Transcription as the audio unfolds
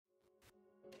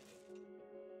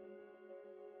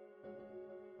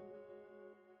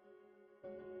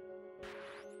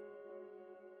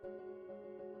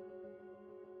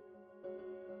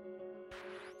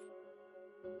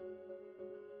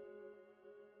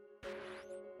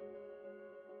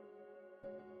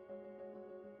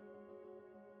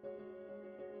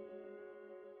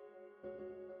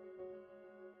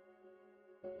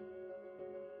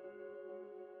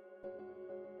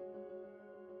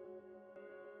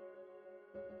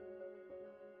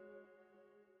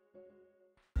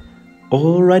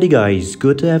Alrighty guys,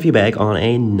 good to have you back on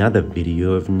another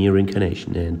video of NieR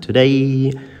Reincarnation, and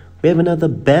today we have another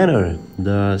banner,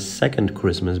 the second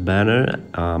Christmas banner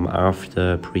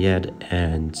after Priyet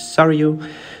and Saryu.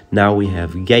 Now we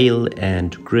have Gayle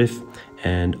and Griff,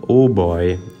 and oh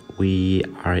boy, we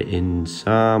are in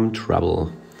some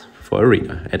trouble for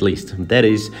Arena, at least. That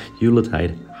is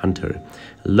Yuletide Hunter.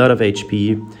 A lot of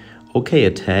HP, okay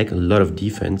attack, a lot of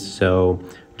defense, so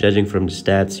judging from the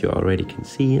stats, you already can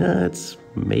see it's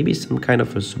maybe some kind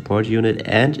of a support unit,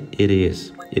 and it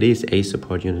is. It is a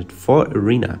support unit for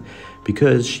Arena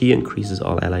because she increases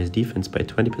all allies' defense by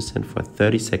 20% for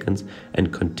 30 seconds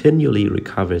and continually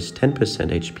recovers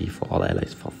 10% HP for all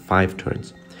allies for 5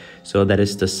 turns. So that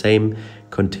is the same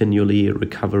continually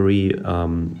recovery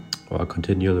or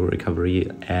continual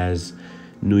recovery as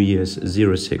New Year's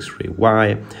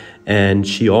 063Y, and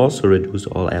she also reduces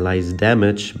all allies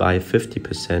damage by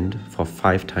 50% for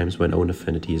 5 times when own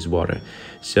affinity is water.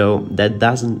 So that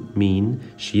doesn't mean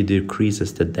she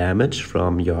decreases the damage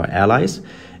from your allies.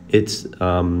 It's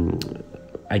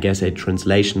I guess a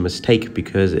translation mistake,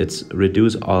 because it's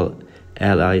reduce all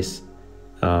allies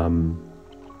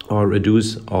or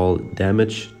reduce all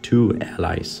damage to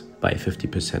allies by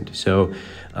 50%. So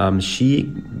she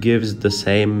gives the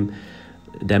same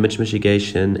damage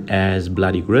mitigation as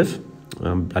Bloody Griff.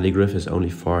 Bloody Griff is only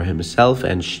for himself,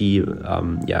 and she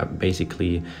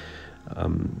basically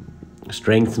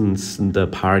strengthens the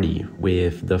party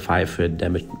with the 5-hit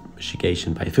damage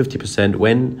mitigation by 50%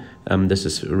 when, this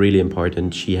is really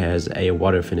important, she has a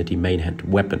water affinity main hand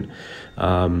weapon.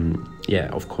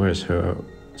 Of course her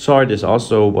sword is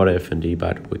also water affinity,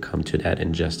 but we'll come to that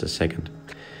in just a second.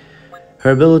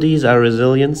 Her abilities are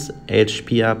Resilience,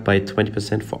 HP up by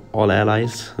 20% for all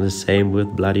allies, the same with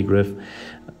Bloody Griff.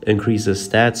 Increases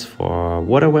stats for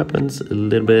water weapons a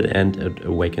little bit, and at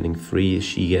Awakening 3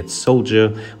 she gets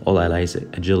Soldier, all allies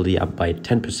agility up by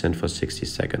 10% for 60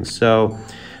 seconds. So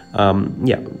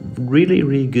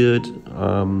really good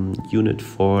unit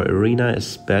for Arena,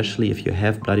 especially if you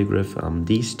have Bloody Griff.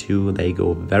 These two, they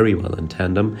go very well in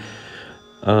tandem.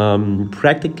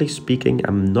 Practically speaking,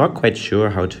 I'm not quite sure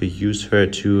how to use her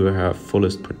to her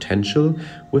fullest potential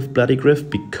with Bloody Griff,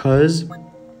 because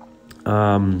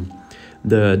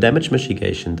the damage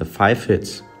mitigation, the 5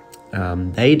 hits,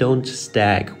 they don't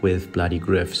stack with Bloody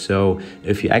Griff. So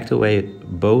if you activate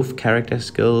both character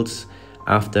skills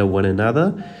after one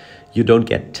another, you don't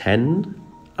get 10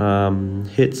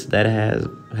 hits that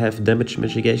have damage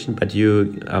mitigation, but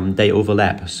they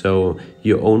overlap, so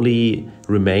you only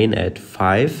remain at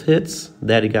 5 hits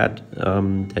that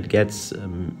gets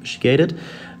mitigated,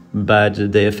 but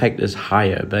the effect is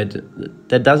higher. But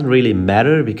that doesn't really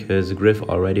matter, because Griff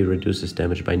already reduces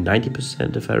damage by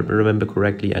 90%, if I remember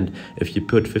correctly, and if you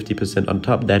put 50% on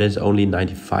top, that is only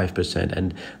 95%,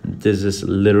 and this is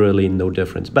literally no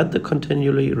difference. But the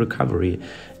continually recovery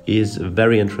is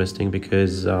very interesting,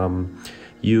 because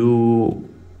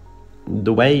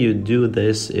the way you do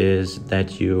this is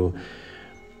that you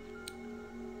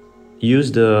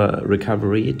use the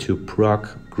recovery to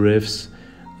proc Griff's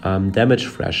damage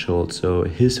threshold. So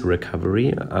his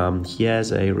recovery, he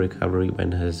has a recovery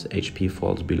when his HP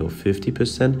falls below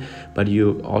 50%, but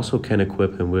you also can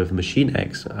equip him with Machine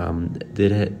Axe.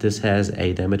 This has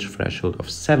a damage threshold of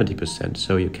 70%,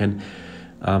 so you can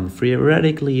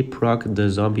theoretically proc the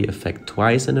zombie effect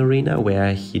twice in Arena,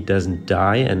 where he doesn't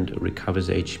die and recovers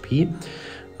HP.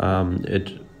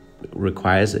 It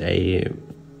requires a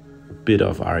bit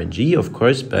of RNG, of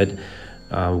course, but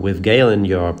with Gayle in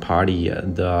your party,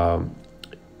 the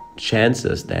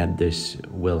chances that this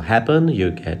will happen, you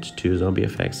get 2 zombie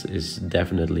effects, is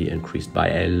definitely increased by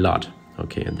a lot.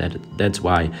 Okay, and that's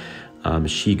why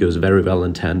she goes very well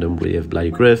in tandem with Bloody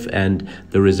Griff, and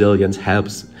the Resilience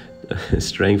helps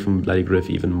strengthen Bloody Griff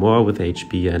even more with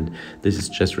HP, and this is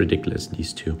just ridiculous,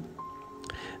 these two.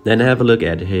 Then have a look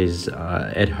at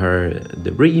her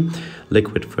debris,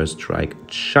 liquid first strike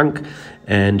chunk,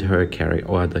 and her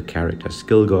the character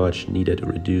skill gauge needed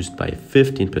reduced by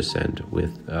 15%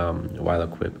 with while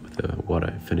equipped with a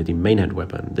water affinity main hand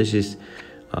weapon. This is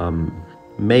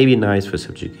maybe nice for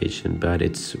subjugation, but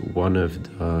it's one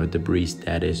of the debris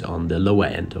that is on the lower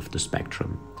end of the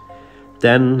spectrum.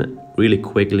 Then really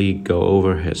quickly go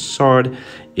over her sword.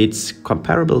 It's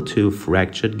comparable to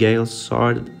Fractured Gayle's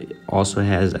sword. It also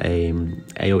has a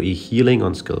AoE healing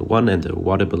on skill 1 and a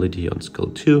water ability on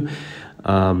skill 2.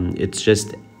 It's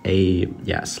just a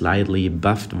slightly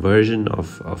buffed version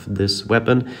of this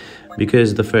weapon,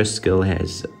 because the first skill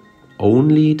has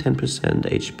only 10%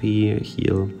 HP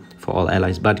heal for all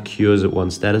allies, but cures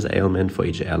one status ailment for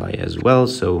each ally as well,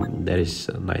 so that is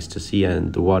nice to see.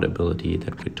 And the water ability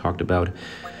that we talked about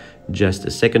just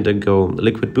a second ago.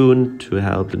 Liquid Boon to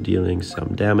help dealing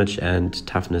some damage, and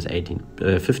toughness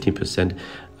 15%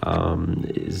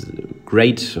 is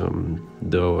great,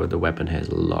 though the weapon has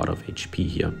a lot of HP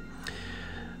here.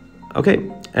 Okay,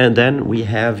 and then we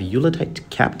have Yuletide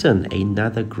Captain,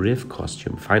 another Griff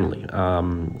costume, finally.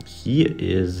 He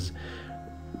is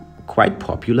quite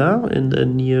popular in the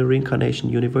NieR Reincarnation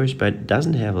universe, but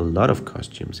doesn't have a lot of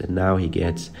costumes, and now he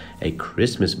gets a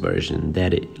Christmas version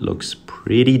that it looks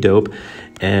pretty dope,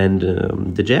 and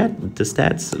the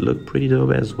stats look pretty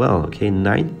dope as well. Okay,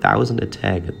 9,000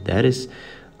 attack, that is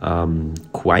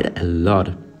quite a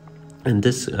lot, and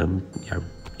this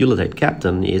Yuletide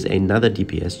Captain is another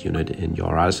DPS unit in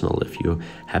your arsenal if you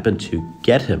happen to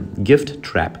get him. Gift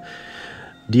Trap.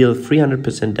 Deal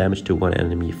 300% damage to one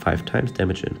enemy 5 times,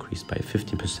 damage increased by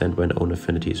 15% when own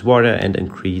affinity is water, and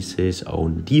increases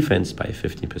own defense by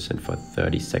 15% for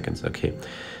 30 seconds. Okay,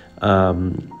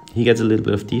 he gets a little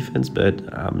bit of defense, but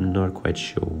I'm not quite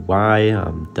sure why.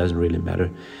 Doesn't really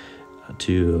matter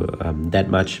to that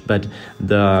much, but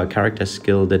the character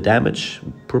skill, the damage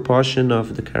proportion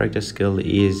of the character skill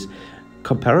is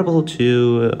comparable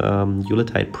to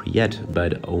Yuletide Priyet,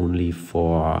 but only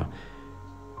for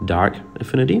dark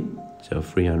affinity, so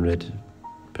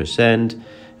 300%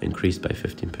 increased by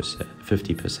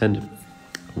 50%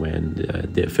 when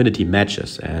the affinity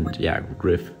matches, and yeah,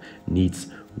 Griff needs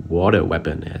water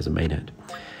weapon as a main head.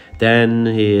 Then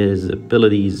his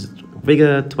abilities: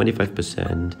 Vigor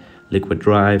 25%, Liquid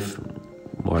Drive,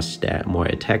 more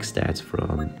attack stats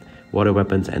from water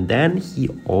weapons, and then he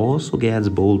also gets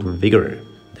Bold Vigor,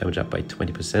 damage up by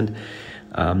 20%.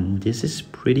 This is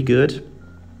pretty good.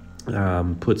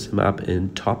 Puts him up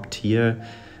in top tier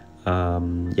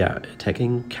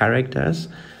attacking characters.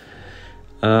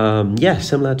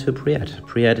 Similar to Priyet.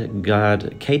 Priyet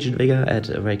got Caged Vigor at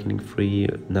Awakening 3.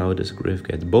 Now this Griff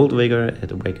gets Bold Vigor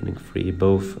at Awakening 3,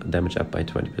 both damage up by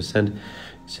 20%.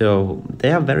 So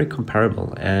they are very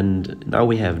comparable, and now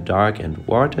we have Dark and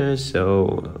Water,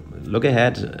 so look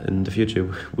ahead in the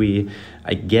future.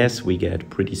 I guess we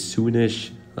get pretty soonish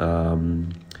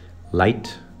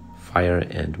Light, Fire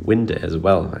and Wind as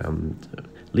well.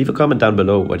 Leave a comment down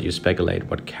below what you speculate,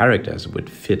 what characters would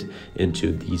fit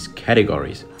into these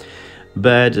categories.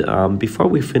 But before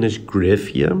we finish Griff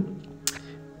here,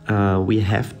 we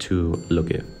have to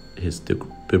look at his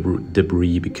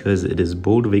debris, because it is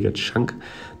Bold Vigor Chunk,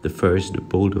 the first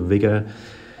Bold Vigor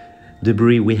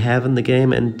debris we have in the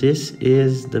game, and this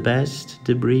is the best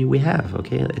debris we have.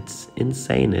 Okay, it's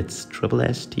insane. It's triple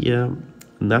S tier.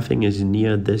 Nothing is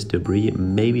near this debris.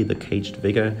 Maybe the Caged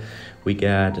Vigor we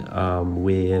got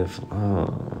with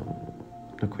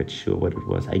not quite sure what it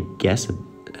was. I guess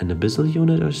an Abyssal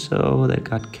unit or so that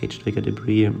got Caged Vigor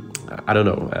debris. I don't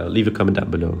know. Leave a comment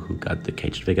down below who got the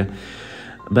Caged Vigor.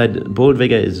 But Bold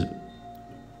Vigor is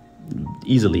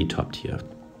easily top tier.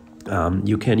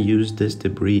 You can use this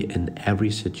debris in every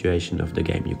situation of the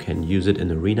game. You can use it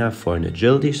in arena for an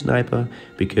agility sniper,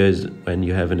 because when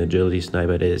you have an agility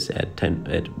sniper, it is at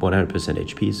 100%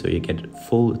 HP, so you get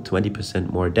full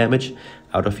 20% more damage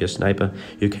out of your sniper.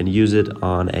 You can use it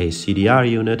on a CDR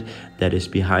unit that is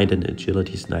behind an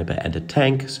agility sniper and a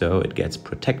tank, so it gets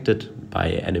protected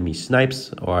by enemy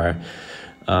snipes or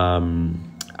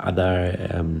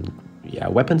other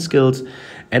weapon skills.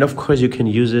 And of course you can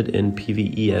use it in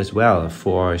PvE as well.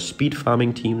 For speed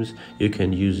farming teams, you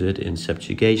can use it in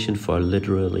subjugation for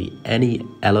literally any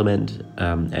element,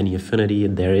 any affinity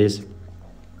there is,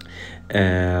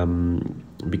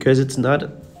 because it's not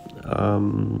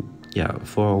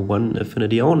for one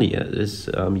affinity only. It's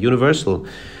universal.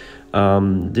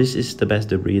 This is the best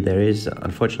debris there is.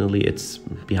 Unfortunately, it's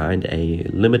behind a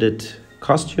limited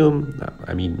costume.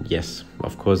 I mean, yes,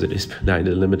 of course it is behind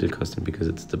a limited costume, because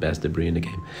it's the best debris in the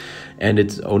game, and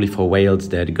it's only for whales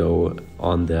that go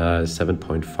on the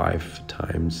 7.5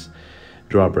 times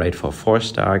drop rate for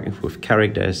 4-star with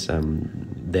characters.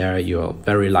 There you're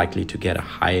very likely to get a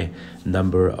high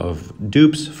number of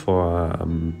dupes for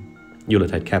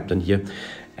Yuletide Captain here,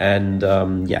 and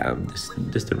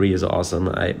this debris is awesome.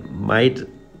 I might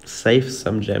save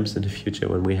some gems in the future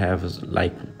when we have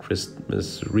like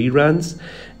Christmas reruns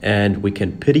and we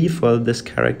can pity for this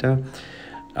character.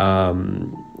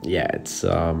 It's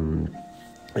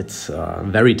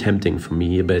very tempting for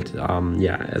me, but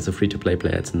as a free-to-play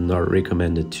player, it's not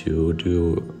recommended to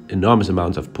do enormous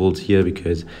amounts of pulls here,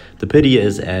 because the pity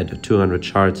is at 200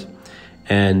 shards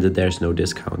and there's no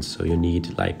discounts, so you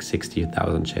need like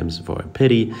 60,000 gems for a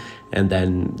pity, and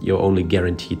then you're only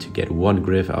guaranteed to get one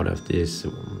Griff out of this.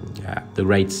 The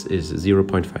rates is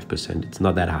 0.5%. It's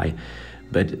not that high,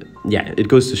 but yeah, it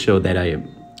goes to show that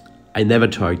I never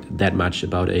talked that much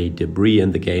about a debris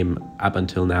in the game up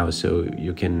until now, so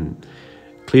you can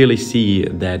clearly see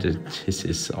that this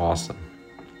is awesome.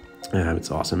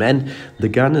 It's awesome, and the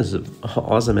gun is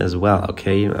awesome as well.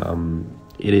 Okay,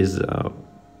 it is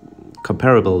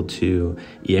comparable to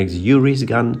EX Yuri's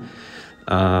gun,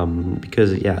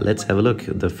 because yeah, let's have a look.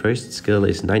 The first skill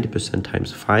is 90%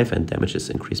 times 5, and damage is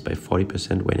increased by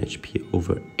 40% when HP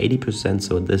over 80%.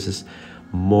 So this is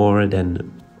more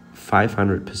than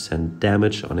 500%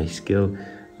 damage on a skill.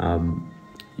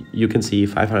 You can see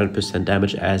 500%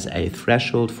 damage as a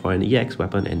threshold for an EX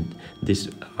weapon, and this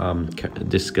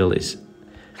skill is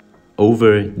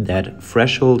over that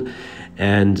threshold.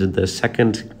 And the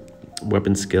second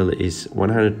weapon skill is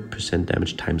 100%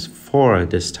 damage times 4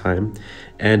 this time,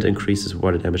 and increases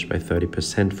water damage by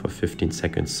 30% for 15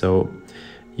 seconds. So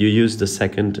you use the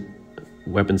second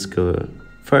weapon skill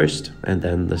first, and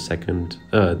then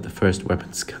the first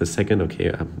weapon skill second. Okay,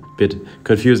 a bit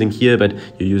confusing here, but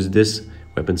you use this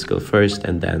weapon skill first,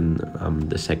 and then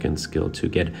the second skill to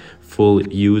get full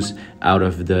use out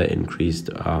of the increased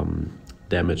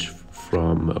damage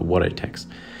from water attacks.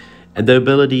 And the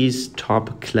abilities,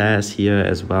 top class here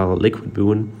as well, Liquid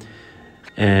Boon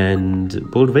and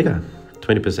Bold Vigor,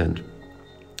 20%.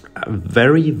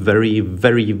 Very, very,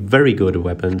 very, very good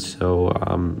weapon. So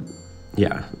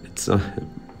yeah, it's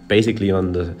basically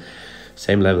on the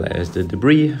same level as the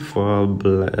debris for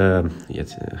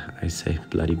yes, I say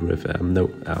bloody Griff.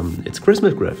 It's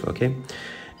Christmas Griff. Okay,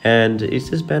 and is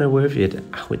this banner worth it?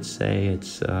 I would say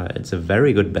it's a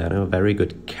very good banner, very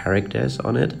good characters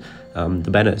on it.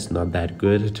 The banner is not that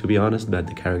good, to be honest, but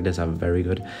the characters are very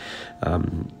good.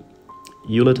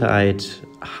 Yuletide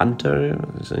Hunter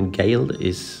and Gayle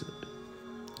is,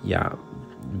 yeah,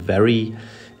 very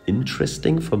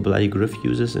interesting for bloody Griff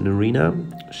users in Arena.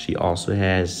 She also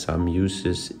has some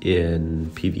uses in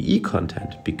PvE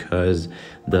content, because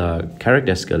the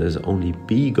character skill is only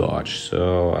Vigor,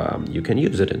 so you can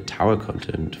use it in tower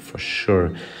content for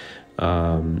sure.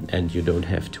 And you don't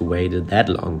have to wait that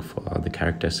long for the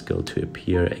character skill to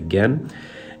appear again.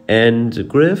 And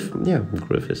Griff, yeah,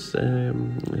 Griff is a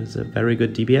very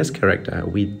good DPS character.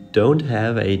 We don't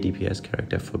have a DPS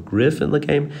character for Griff in the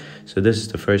game, so this is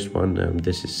the first one.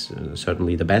 This is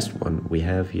certainly the best one we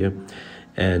have here.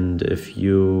 And if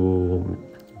you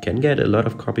can get a lot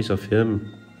of copies of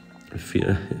him,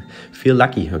 feel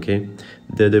lucky. Okay,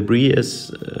 the debris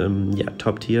is yeah,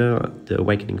 top tier. The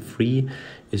Awakening 3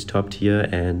 is top tier,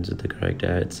 and the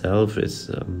character itself is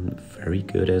very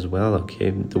good as well. Okay,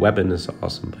 the weapon is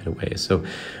awesome, by the way. So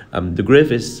the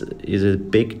Griff is a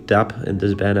big dub in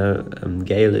this banner.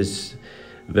 Gayle is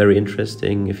very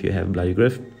interesting if you have bloody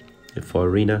Griff for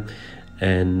Arena.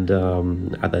 And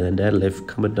other than that, leave a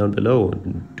comment down below.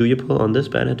 Do you pull on this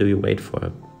banner? Do you wait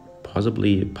for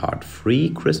possibly part 3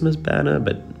 Christmas banner?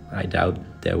 But I doubt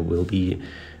there will be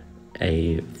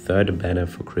a third banner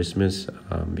for Christmas,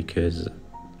 because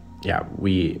yeah,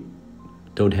 we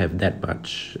don't have that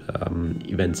much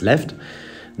events left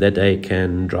that I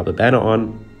can drop a banner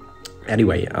on.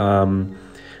 Anyway,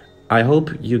 I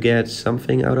hope you get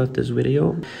something out of this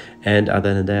video, and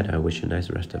other than that, I wish you a nice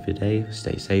rest of your day.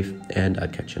 Stay safe, and I'll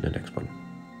catch you in the next one.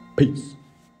 Peace.